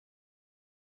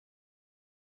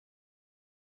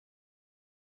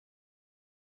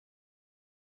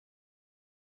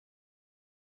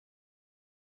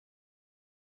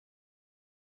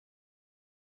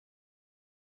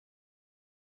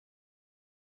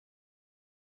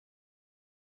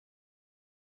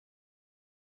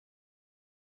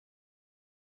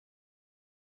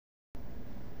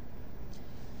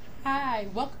Hi,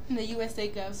 welcome to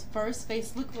USAgov's first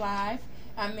Facebook Live.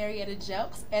 I'm Marietta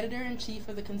Jelks, Editor-in-Chief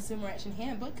of the Consumer Action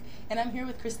Handbook, and I'm here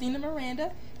with Christina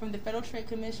Miranda from the Federal Trade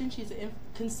Commission. She's a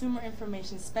Consumer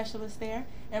Information Specialist there,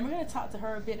 and we're going to talk to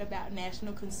her a bit about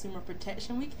National Consumer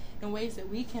Protection Week and ways that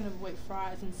we can avoid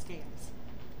frauds and scams.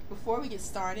 Before we get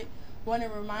started, I want to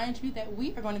remind you that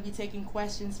we are going to be taking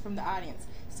questions from the audience.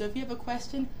 So if you have a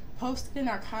question, post it in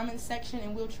our comments section,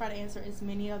 and we'll try to answer as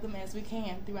many of them as we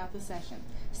can throughout the session.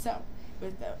 So,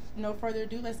 with no further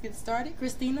ado, let's get started.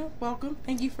 Christina, welcome.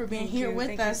 Thank you for being here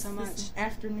with us this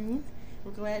afternoon.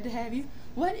 We're glad to have you.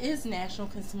 What is National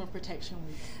Consumer Protection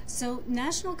Week? So,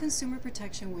 National Consumer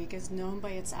Protection Week is known by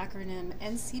its acronym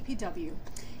NCPW.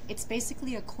 It's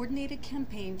basically a coordinated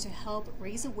campaign to help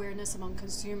raise awareness among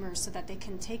consumers so that they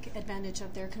can take advantage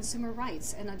of their consumer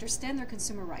rights and understand their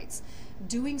consumer rights.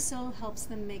 Doing so helps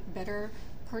them make better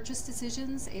purchase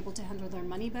decisions, able to handle their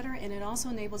money better, and it also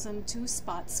enables them to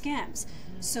spot scams.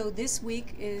 So this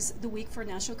week is the week for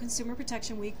National Consumer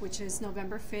Protection Week, which is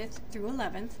November 5th through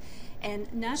 11th.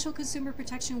 And National Consumer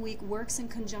Protection Week works in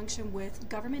conjunction with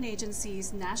government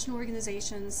agencies, national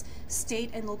organizations,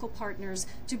 state and local partners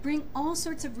to bring all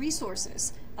sorts of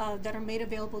resources that are made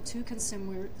available to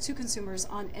consumers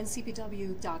on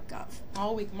ncpw.gov.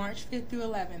 All week, March 5th through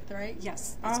 11th, right?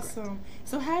 Yes. Awesome. Correct.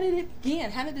 So how did it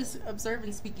begin? How did this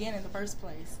observance begin in the first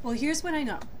place? Well, here's what I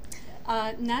know.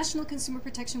 National Consumer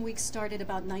Protection Week started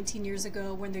about 19 years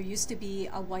ago when there used to be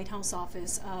a White House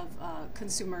Office of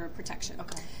Consumer Protection.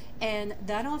 Okay. And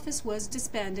that office was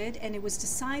disbanded, and it was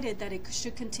decided that it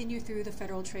should continue through the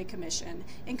Federal Trade Commission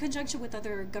in conjunction with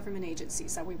other government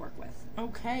agencies that we work with.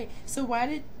 Okay. So why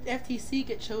did FTC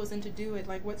get chosen to do it?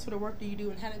 Like, what sort of work do you do,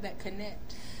 and how did that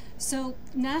connect? So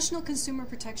National Consumer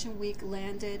Protection Week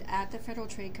landed at the Federal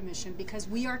Trade Commission because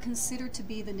we are considered to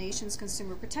be the nation's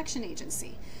consumer protection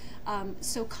agency.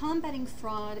 So combating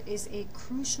fraud is a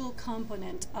crucial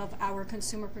component of our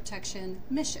consumer protection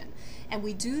mission. And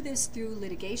we do this through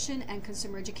litigation and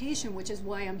consumer education, which is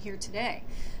why I'm here today.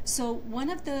 So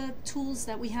one of the tools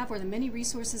that we have, or the many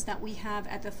resources that we have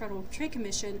at the Federal Trade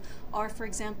Commission, are, for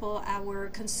example, our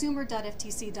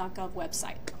consumer.ftc.gov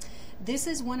website. This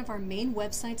is one of our main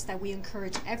websites that we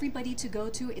encourage everybody to go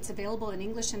to. It's available in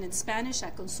English and in Spanish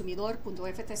at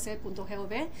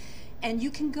consumidor.ftc.gov. And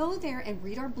you can go there and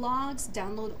read our blogs,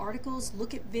 download articles,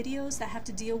 look at videos that have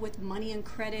to deal with money and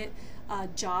credit,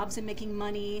 jobs and making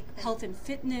money, health and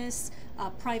fitness,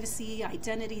 privacy,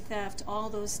 identity theft, all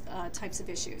those types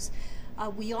of issues.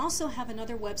 We also have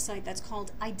another website that's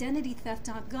called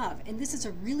identitytheft.gov, and this is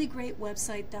a really great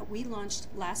website that we launched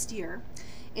last year.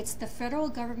 It's the federal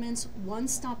government's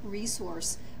one-stop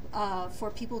resource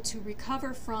for people to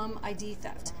recover from ID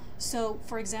theft. So,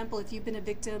 for example, if you've been a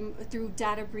victim through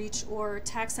data breach or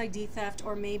tax ID theft,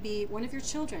 or maybe one of your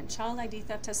children, child ID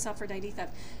theft, has suffered ID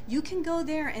theft, you can go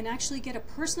there and actually get a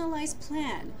personalized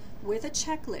plan with a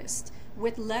checklist,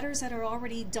 with letters that are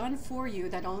already done for you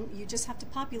that you just have to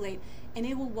populate, and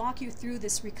it will walk you through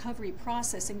this recovery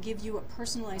process and give you a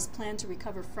personalized plan to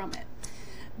recover from it.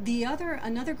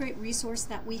 Another great resource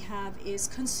that we have is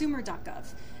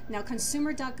consumer.gov. Now,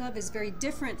 consumer.gov is very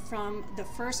different from the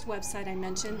first website I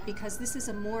mentioned because this is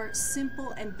a more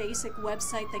simple and basic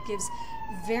website that gives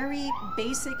very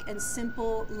basic and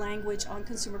simple language on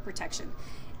consumer protection.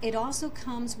 It also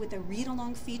comes with a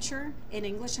read-along feature in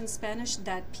English and Spanish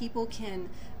that people can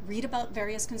read about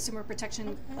various consumer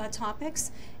protection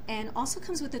topics, and also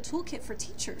comes with a toolkit for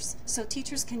teachers. So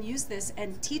teachers can use this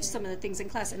and teach some of the things in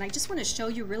class. And I just want to show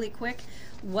you really quick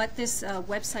what this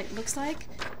website looks like.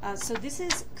 So this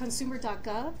is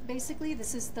consumer.gov, basically.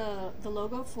 This is the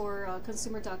logo for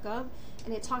consumer.gov,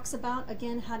 and it talks about,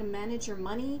 again, how to manage your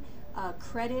money,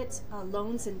 credit,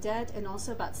 loans and debt, and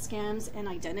also about scams and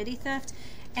identity theft.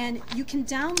 And you can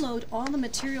download all the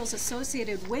materials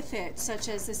associated with it, such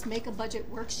as this Make a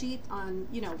Budget worksheet on,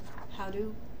 how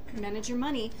to manage your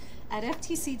money at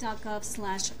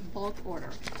ftc.gov/bulk order.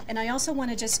 And I also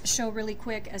want to just show really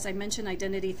quick, as I mentioned,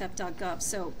 identitytheft.gov.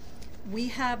 So we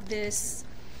have this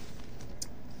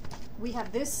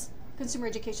consumer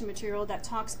education material that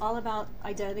talks all about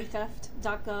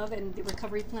identitytheft.gov and the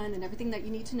recovery plan and everything that you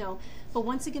need to know. But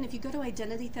once again, if you go to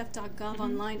identitytheft.gov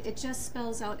online, it just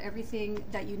spells out everything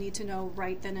that you need to know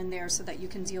right then and there so that you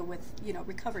can deal with,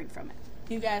 recovering from it.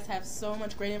 You guys have so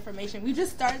much great information. We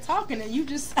just started talking, and you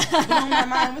just blown my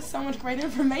mind with so much great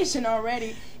information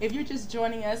already. If you're just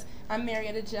joining us, I'm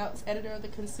Marietta Jelks, editor of the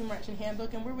Consumer Action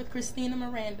Handbook, and we're with Christina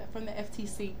Miranda from the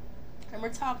FTC. And we're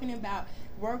talking about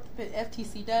work that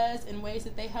FTC does and ways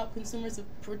that they help consumers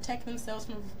protect themselves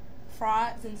from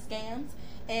frauds and scams.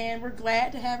 And we're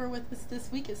glad to have her with us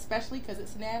this week, especially because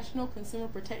it's National Consumer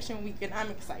Protection Week, and I'm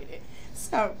excited.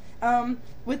 So,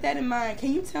 with that in mind,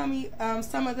 can you tell me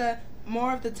some of the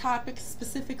more of the topics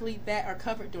specifically that are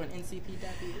covered during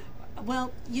NCPW?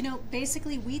 Well,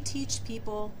 basically we teach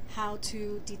people how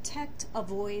to detect,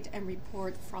 avoid, and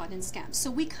report fraud and scams.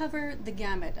 So we cover the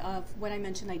gamut of what I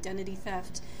mentioned: identity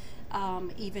theft,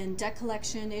 even debt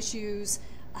collection issues,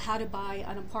 how to buy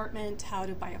an apartment, how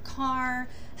to buy a car,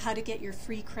 how to get your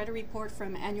free credit report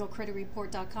from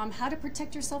annualcreditreport.com, how to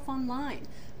protect yourself online,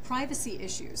 privacy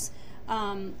issues.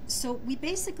 So we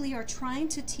basically are trying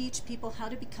to teach people how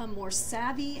to become more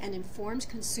savvy and informed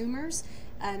consumers,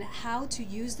 and how to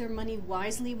use their money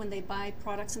wisely when they buy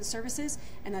products and services,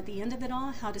 and at the end of it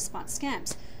all, how to spot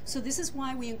scams. So this is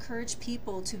why we encourage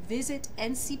people to visit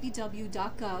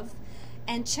ncpw.gov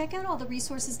and check out all the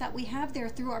resources that we have there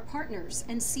through our partners,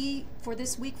 and see for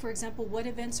this week, for example, what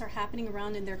events are happening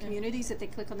around in their communities if they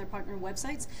click on their partner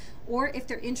websites. Or if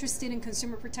they're interested in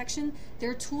consumer protection,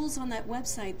 there are tools on that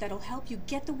website that'll help you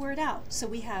get the word out. So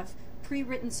we have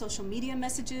pre-written social media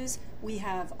messages, we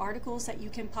have articles that you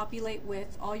can populate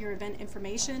with all your event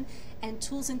information, and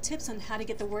tools and tips on how to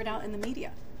get the word out in the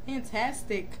media.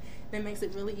 Fantastic. That makes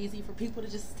it really easy for people to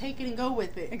just take it and go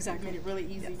with it. Exactly. Made it really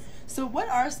easy. Yes. So what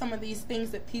are some of these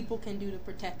things that people can do to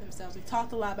protect themselves? We've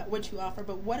talked a lot about what you offer,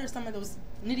 but what are some of those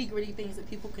nitty-gritty things that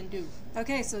people can do?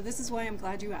 Okay, so this is why I'm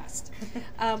glad you asked.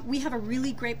 We have a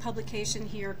really great publication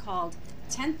here called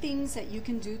 10 Things That You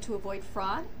Can Do to Avoid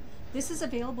Fraud. This is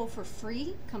available for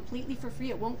free, completely for free.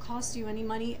 It won't cost you any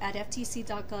money at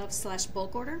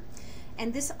ftc.gov/bulk order.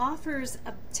 And this offers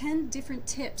 10 different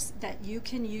tips that you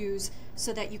can use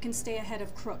so that you can stay ahead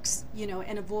of crooks,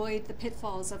 and avoid the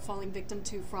pitfalls of falling victim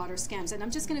to fraud or scams. And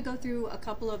I'm just going to go through a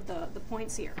couple of the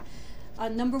points here.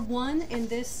 Number one in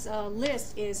this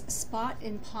list is spot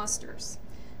imposters.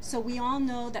 So we all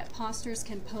know that imposters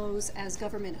can pose as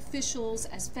government officials,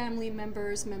 as family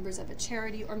members, members of a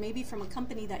charity, or maybe from a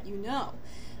company that you know.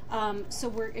 So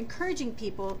we're encouraging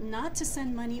people not to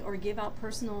send money or give out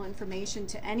personal information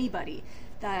to anybody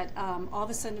that all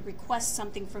of a sudden requests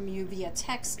something from you via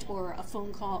text or a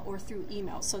phone call or through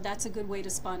email. So that's a good way to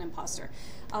spot an imposter.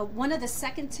 One of the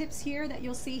second tips here that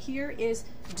you'll see here is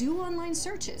do online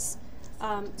searches.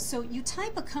 So you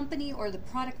type a company or the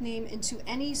product name into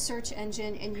any search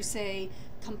engine and you say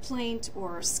complaint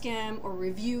or scam or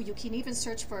review. You can even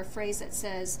search for a phrase that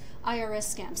says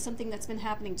IRS scam, something that's been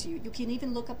happening to you. You can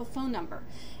even look up a phone number,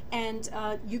 and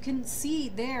you can see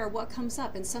there what comes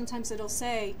up, and sometimes it'll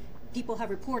say people have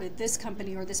reported this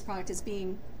company or this product as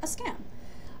being a scam.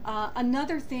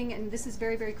 Another thing, and this is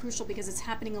very, very crucial because it's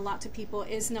happening a lot to people,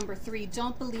 is number 3,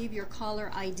 don't believe your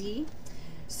caller ID.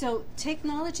 So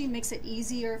technology makes it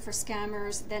easier for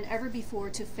scammers than ever before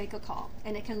to fake a call,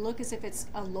 and it can look as if it's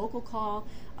a local call,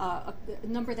 a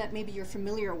number that maybe you're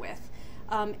familiar with.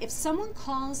 If someone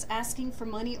calls asking for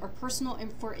money or personal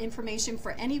information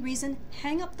for any reason,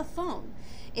 hang up the phone.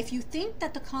 If you think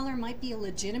that the caller might be a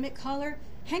legitimate caller,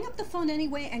 hang up the phone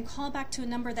anyway and call back to a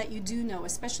number that you do know,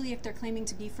 especially if they're claiming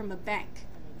to be from a bank.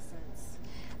 That makes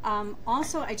sense.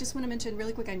 Also, I just want to mention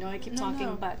really quick, I know I keep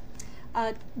talking, but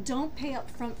don't pay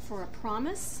up front for a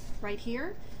promise right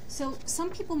here. So some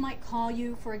people might call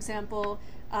you, for example,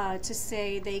 to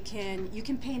say you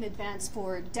can pay in advance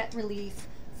for debt relief,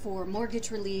 for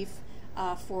mortgage relief,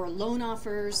 for loan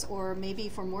offers, or maybe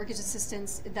for mortgage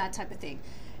assistance, that type of thing.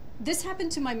 This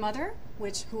happened to my mother,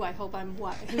 who I hope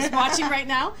who's watching right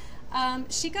now.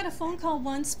 She got a phone call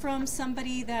once from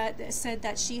somebody that said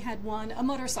that she had won a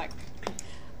motorcycle.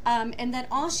 And that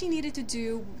all she needed to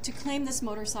do to claim this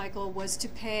motorcycle was to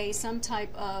pay some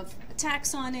type of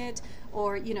tax on it,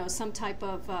 or some type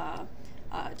of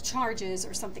charges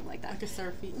or something like that. Like a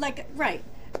service fee. Right,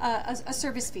 a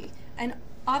service fee. And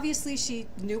obviously she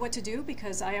knew what to do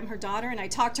because I am her daughter and I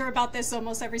talk to her about this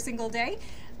almost every single day.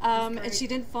 And she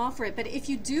didn't fall for it. But if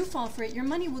you do fall for it, your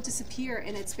money will disappear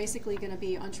and it's basically going to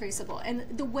be untraceable. And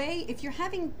if you're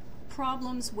having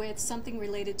problems with something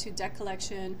related to debt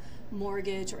collection,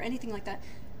 mortgage, or anything like that,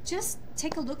 just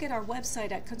take a look at our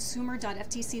website at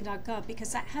consumer.ftc.gov,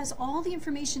 because that has all the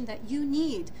information that you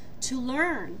need to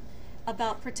learn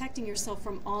about protecting yourself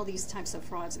from all these types of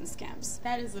frauds and scams.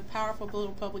 That is a powerful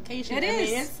little publication. It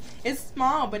is. Mean, it's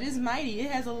small, but it's mighty. It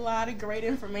has a lot of great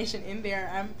information in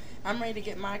there. I'm ready to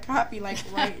get my copy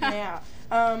right now.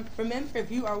 Remember,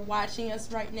 if you are watching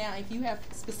us right now, if you have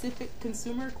specific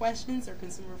consumer questions or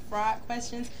consumer fraud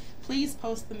questions, please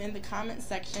post them in the comment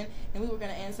section, and we were going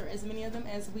to answer as many of them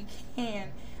as we can.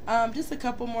 Just a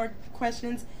couple more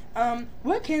questions.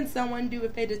 What can someone do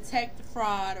if they detect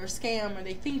fraud or scam, or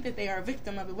they think that they are a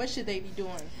victim of it? What should they be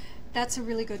doing? That's a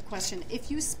really good question. If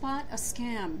you spot a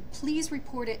scam, please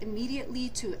report it immediately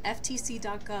to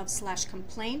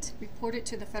ftc.gov/complaint. Report it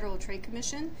to the Federal Trade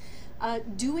Commission.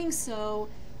 Doing so,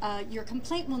 your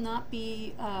complaint will not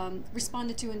be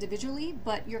responded to individually,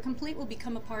 but your complaint will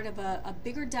become a part of a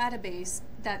bigger database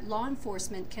that law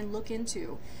enforcement can look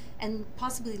into and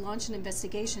possibly launch an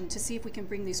investigation to see if we can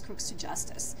bring these crooks to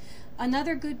justice.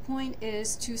 Another good point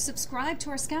is to subscribe to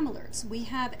our scam alerts. We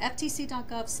have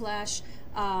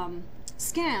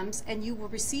ftc.gov/scams, and you will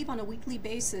receive on a weekly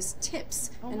basis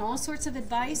tips and all sorts of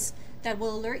advice that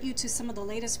will alert you to some of the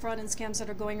latest fraud and scams that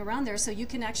are going around there, so you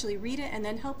can actually read it and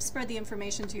then help spread the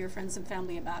information to your friends and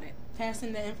family about it.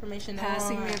 Passing the information on.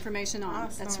 Passing the information on.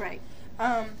 Awesome. That's right.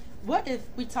 What if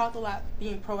we talk a lot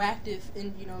being proactive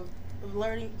and,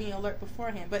 being alert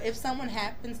beforehand, but if someone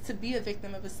happens to be a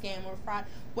victim of a scam or fraud,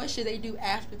 what should they do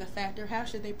after the fact, or how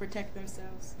should they protect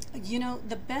themselves?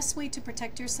 The best way to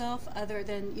protect yourself, other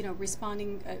than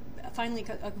responding, filing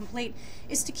a complaint,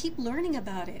 is to keep learning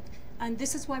about it. And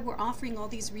this is why we're offering all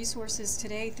these resources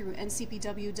today through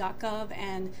ncpw.gov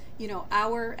and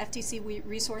our FTC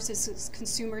resources is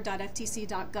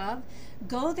consumer.ftc.gov.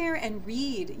 Go there and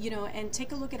read, and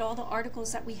take a look at all the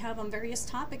articles that we have on various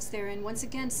topics there. And once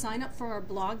again, sign up for our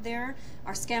blog there,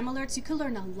 our scam alerts. You can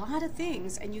learn a lot of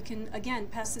things, and you can again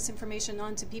pass this information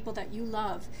on to people that you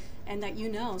love and that you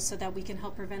know, so that we can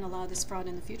help prevent a lot of this fraud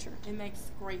in the future. It makes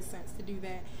great sense to do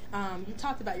that. You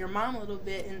talked about your mom a little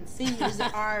bit, and seniors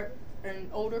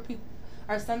and older people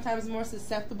are sometimes more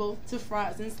susceptible to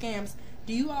frauds and scams.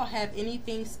 Do you all have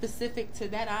anything specific to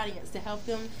that audience to help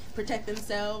them protect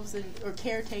themselves, or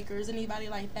caretakers, anybody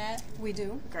like that? We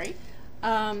do. Great.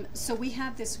 So we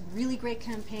have this really great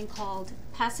campaign called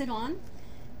Pass It On,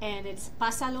 and it's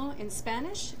Pásalo in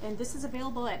Spanish, and this is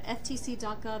available at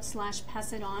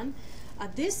ftc.gov/passiton.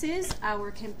 This is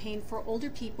our campaign for older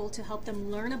people to help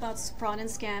them learn about fraud and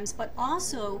scams, but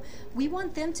also we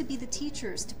want them to be the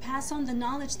teachers, to pass on the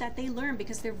knowledge that they learn,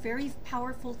 because they're very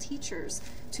powerful teachers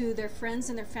to their friends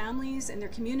and their families and their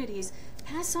communities.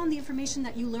 Pass on the information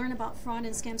that you learn about fraud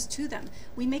and scams to them.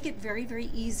 We make it very, very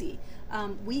easy.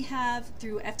 We have,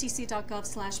 through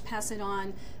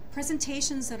ftc.gov/passiton,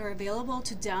 presentations that are available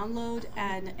to download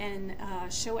and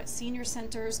show at senior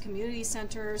centers, community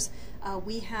centers.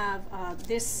 We have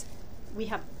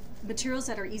materials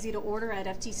that are easy to order at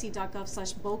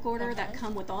ftc.gov/bulk order that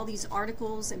come with all these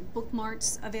articles and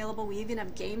bookmarks available. We even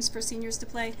have games for seniors to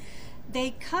play.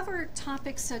 They cover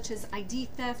topics such as ID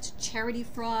theft, charity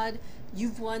fraud,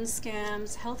 you've won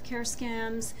scams, healthcare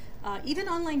scams, even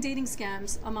online dating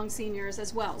scams among seniors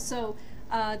as well. So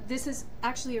this is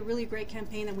actually a really great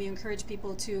campaign, and we encourage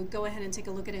people to go ahead and take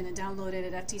a look at it and download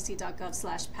it at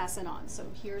ftc.gov/passiton. So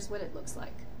here's what it looks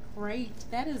like. Great.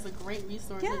 That is a great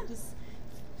resource. Yeah. Just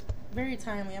very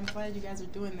timely. I'm glad you guys are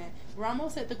doing that. We're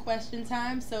almost at the question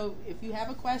time, so if you have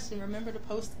a question, remember to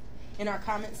post in our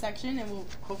comment section, and we'll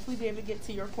hopefully be able to get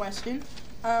to your question.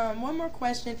 One more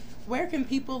question. Where can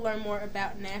people learn more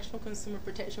about National Consumer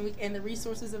Protection Week and the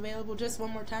resources available? Just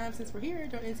one more time, since we're here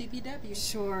on NCPW.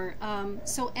 Sure.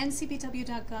 So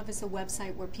ncpw.gov is a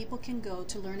website where people can go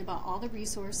to learn about all the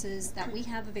resources that we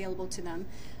have available to them,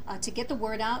 to get the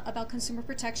word out about consumer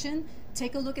protection.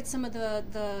 Take a look at some of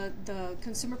the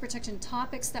consumer protection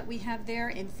topics that we have there.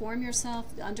 Inform yourself,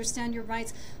 understand your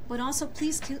rights, but also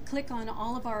please click on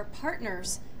all of our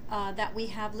partners that we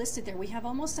have listed there. We have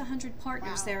almost 100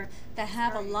 partners there that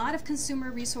have a lot of consumer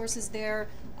resources there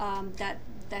that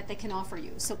they can offer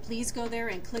you. So please go there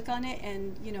and click on it,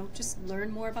 and just learn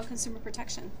more about consumer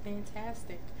protection.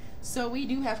 Fantastic. So we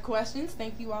do have questions.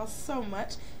 Thank you all so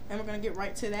much, and we're going to get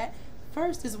right to that.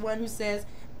 First is one who says,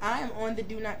 I am on the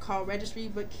do not call registry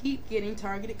but keep getting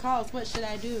targeted calls. What should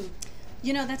I do?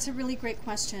 That's a really great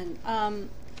question.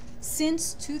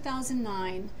 Since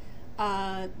 2009,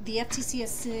 the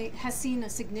FTC has seen a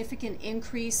significant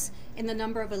increase in the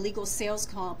number of illegal sales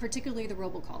calls, particularly the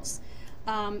robocalls.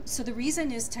 So the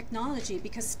reason is technology,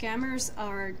 because scammers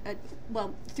are,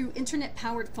 through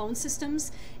internet-powered phone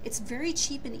systems, it's very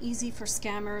cheap and easy for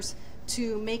scammers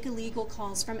to make illegal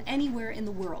calls from anywhere in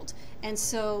the world. And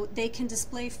so they can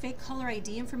display fake caller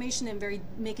ID information and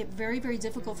make it very, very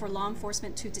difficult for law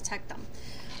enforcement to detect them.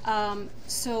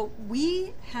 So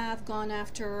we have gone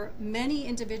after many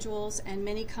individuals and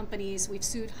many companies. We've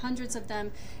sued hundreds of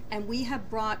them, and we have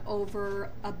brought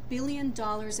over $1 billion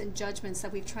in judgments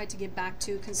that we've tried to give back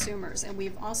to consumers. And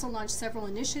we've also launched several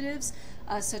initiatives,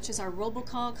 such as our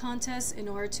robocall contest, in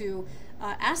order to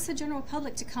ask the general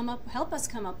public to help us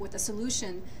come up with a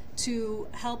solution to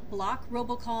help block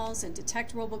robocalls and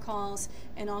detect robocalls,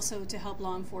 and also to help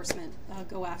law enforcement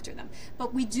go after them.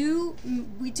 But we do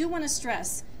want to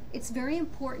stress It's very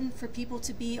important for people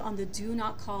to be on the do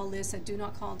not call list at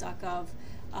donotcall.gov.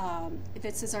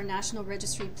 This is our national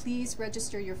registry. Please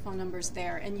register your phone numbers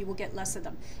there and you will get less of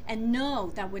them. And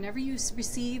know that whenever you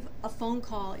receive a phone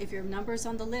call, if your number is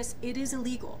on the list, it is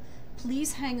illegal.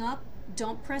 Please hang up.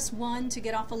 Don't press 1 to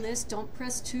get off a list. Don't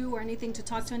press 2 or anything to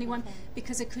talk to anyone,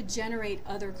 because it could generate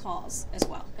other calls as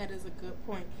well. That is a good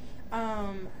point.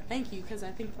 Thank you, because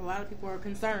I think a lot of people are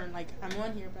concerned, like, I'm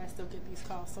on here, but I still get these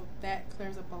calls, so that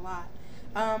clears up a lot.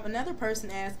 Another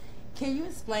person asked, can you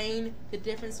explain the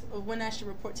difference of when I should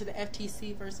report to the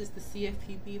FTC versus the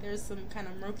CFPB? There's some kind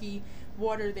of murky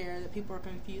water there that people are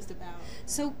confused about.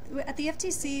 So at the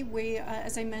FTC, we,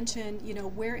 as I mentioned, you know,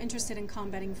 we're interested in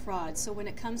combating fraud. So when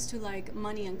it comes to like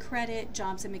money and credit,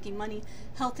 jobs and making money,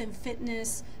 health and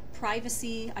fitness,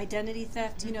 privacy, identity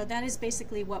theft, you know, that is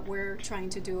basically what we're trying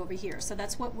to do over here. So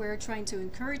that's what we're trying to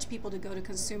encourage people to go to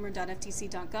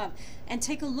consumer.ftc.gov and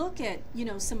take a look at, you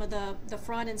know, some of the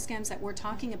fraud and scams that we're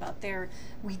talking about there.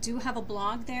 We do have a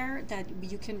blog there that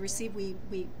you can receive. We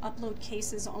upload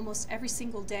cases almost every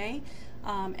single day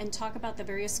and talk about the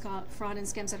various fraud and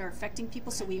scams that are affecting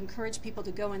people. So we encourage people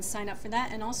to go and sign up for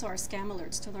that, and also our scam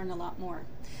alerts to learn a lot more.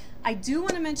 I do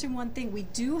want to mention one thing. We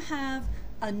do have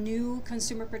a new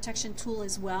consumer protection tool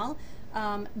as well,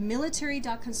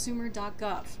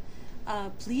 military.consumer.gov.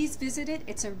 Please visit it.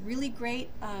 It's a really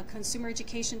great consumer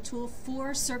education tool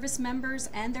for service members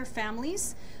and their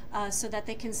families so that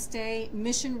they can stay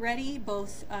mission ready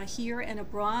both here and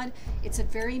abroad. It's a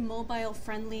very mobile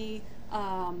friendly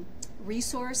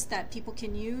resource that people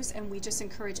can use, and we just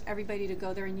encourage everybody to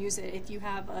go there and use it. If you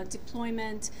have a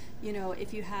deployment, you know,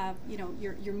 if you have, you know,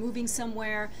 you're moving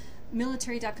somewhere,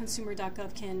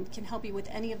 military.consumer.gov can help you with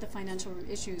any of the financial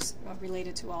issues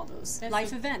related to all those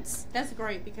life events. That's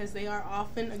great, because they are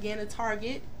often, again, a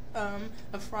target of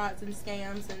frauds and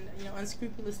scams and, you know,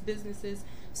 unscrupulous businesses.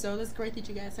 So that's great that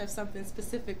you guys have something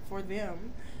specific for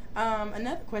them.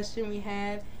 Another question we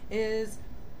had is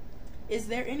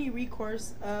there any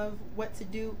recourse of what to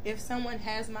do if someone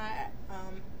has my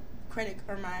credit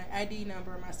or my ID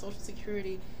number or my social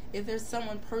security? If there's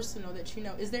someone personal that you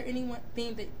know, is there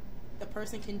anything that the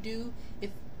person can do if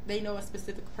they know a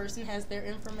specific person has their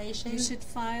information? You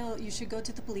should go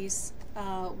to the police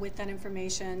with that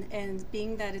information, and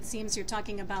being that it seems you're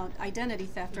talking about identity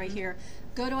theft right here,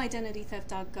 go to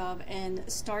identitytheft.gov and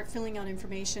start filling out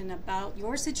information about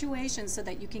your situation so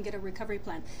that you can get a recovery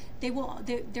plan. There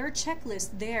are checklists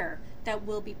there that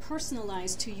will be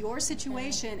personalized to your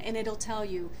situation, and it'll tell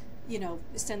you, you know,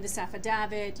 send this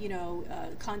affidavit, you know,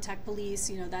 contact police,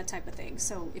 you know, that type of thing.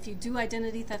 So if you do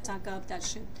identitytheft.gov, that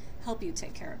should help you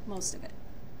take care of most of it.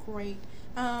 Great.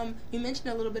 You mentioned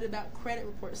a little bit about credit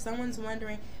reports. Someone's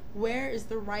wondering, where is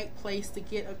the right place to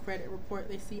get a credit report?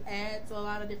 They see ads a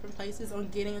lot of different places on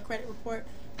getting a credit report.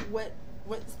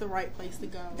 What's the right place to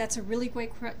go? That's a really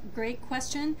great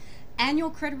question.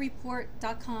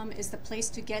 Annualcreditreport.com is the place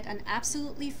to get an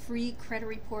absolutely free credit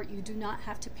report. You do not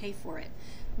have to pay for it.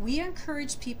 We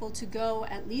encourage people to go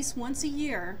at least once a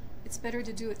year. It's better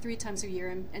to do it 3 times a year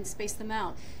and space them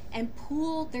out, and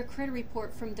pool their credit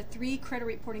report from the 3 credit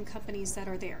reporting companies that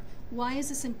are there. Why is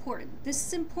this important? This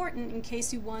is important in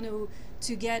case you want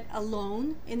to get a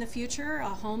loan in the future, a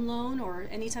home loan or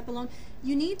any type of loan.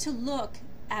 You need to look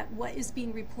at what is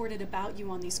being reported about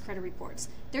you on these credit reports.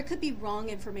 There could be wrong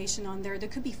information on there. There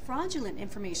could be fraudulent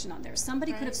information on there.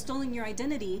 Somebody could have stolen your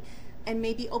identity and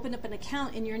maybe open up an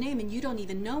account in your name and you don't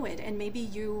even know it, and maybe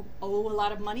you owe a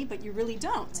lot of money but you really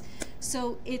don't.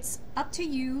 So it's up to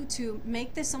you to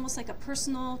make this almost like a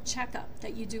personal checkup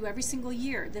that you do every single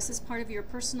year. This is part of your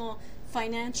personal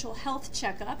financial health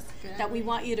checkup that we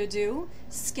want you to do.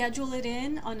 Schedule it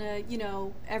in on a, you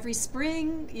know, every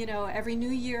spring, you know, every new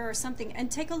year or something, and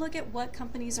take a look at what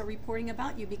companies are reporting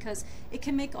about you, because it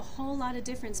can make a whole lot of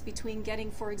difference between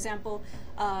getting, for example,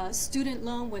 a student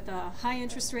loan with a high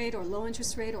interest rate or low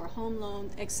interest rate, or a home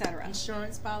loan, etc.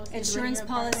 Insurance policies. Insurance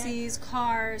policies,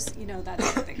 cars, you know, that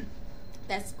type of thing.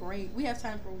 That's great. We have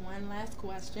time for one last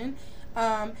question.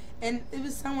 And it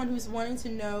was someone who's wanting to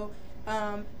know,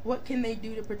 what can they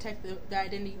do to protect the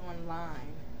identity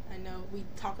online? I know we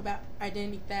talk about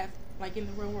identity theft like in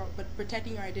the real world, but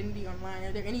protecting your identity online,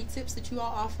 are there any tips that you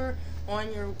all offer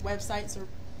on your websites or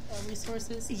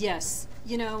resources? Yes.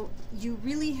 You know, you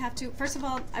really have to, first of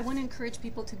all, I want to encourage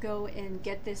people to go and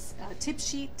get this tip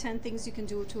sheet, 10 things you can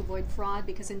do to avoid fraud,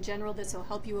 because in general this will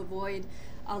help you avoid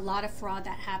a lot of fraud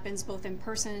that happens both in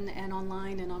person and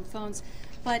online and on phones.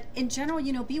 But in general,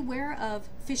 you know, beware of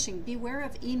phishing. Beware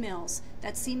of emails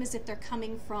that seem as if they're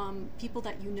coming from people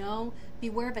that you know.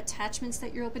 Beware of attachments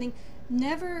that you're opening.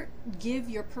 Never give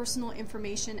your personal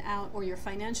information out or your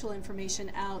financial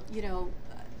information out, you know,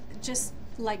 just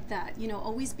like that. You know,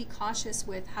 always be cautious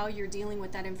with how you're dealing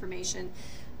with that information.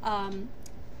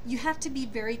 You have to be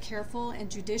very careful and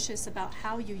judicious about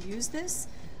how you use this.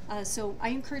 So I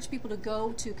encourage people to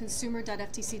go to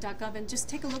consumer.ftc.gov and just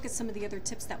take a look at some of the other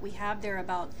tips that we have there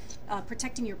about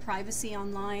protecting your privacy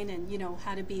online, and you know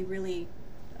how to be really,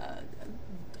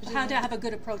 how to have a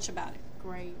good approach about it.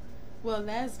 Great. Well,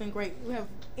 that has been great. We have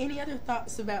any other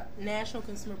thoughts about National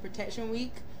Consumer Protection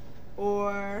Week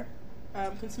or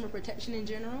consumer protection in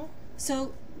general?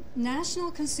 So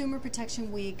National Consumer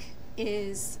Protection Week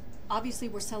is, obviously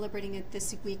we're celebrating it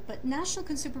this week, but National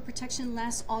Consumer Protection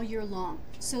lasts all year long.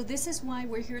 So this is why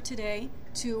we're here today,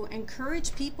 to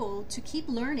encourage people to keep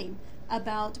learning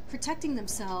about protecting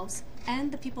themselves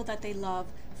and the people that they love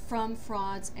from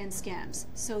frauds and scams.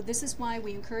 So this is why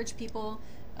we encourage people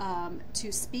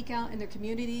to speak out in their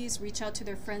communities, reach out to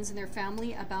their friends and their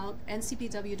family about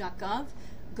ncpw.gov.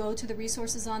 Go to the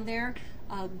resources on there.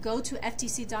 Go to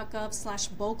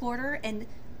ftc.gov/bulk order and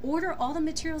order all the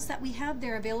materials that we have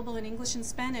there available in English and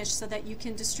Spanish so that you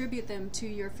can distribute them to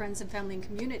your friends and family and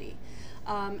community.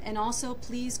 And also,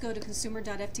 please go to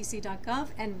consumer.ftc.gov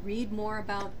and read more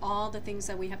about all the things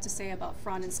that we have to say about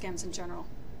fraud and scams in general.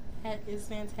 That is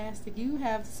fantastic. You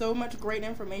have so much great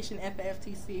information at the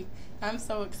FTC. I'm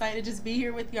so excited to just be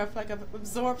here with you. I feel like I've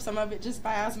absorbed some of it just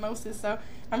by osmosis. So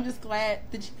I'm just glad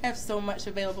that you have so much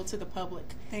available to the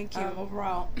public. Thank you.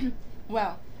 Overall.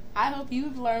 Well, I hope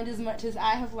you've learned as much as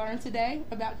I have learned today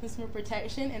about consumer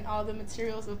protection and all the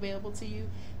materials available to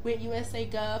you. We at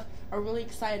USAgov are really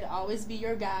excited to always be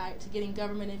your guide to getting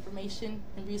government information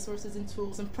and resources and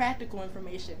tools and practical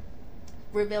information.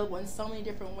 We're available in so many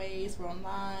different ways. We're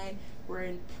online, we're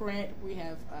in print, we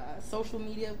have social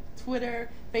media, Twitter,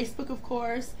 Facebook of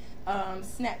course,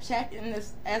 Snapchat, and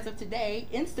this, as of today,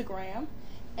 Instagram,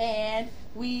 and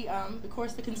we, of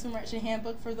course, the Consumer Action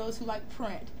Handbook for those who like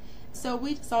print. So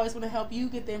we just always want to help you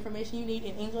get the information you need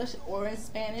in English or in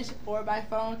Spanish or by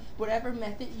phone, whatever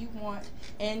method you want,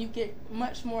 and you get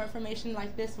much more information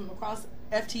like this from across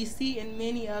FTC and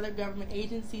many other government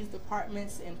agencies,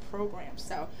 departments, and programs.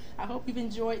 So I hope you've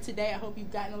enjoyed today. I hope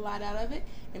you've gotten a lot out of it,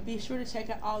 and be sure to check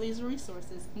out all these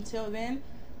resources. Until then,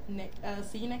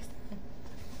 see you next time.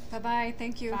 Bye-bye.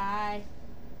 Thank you. Bye.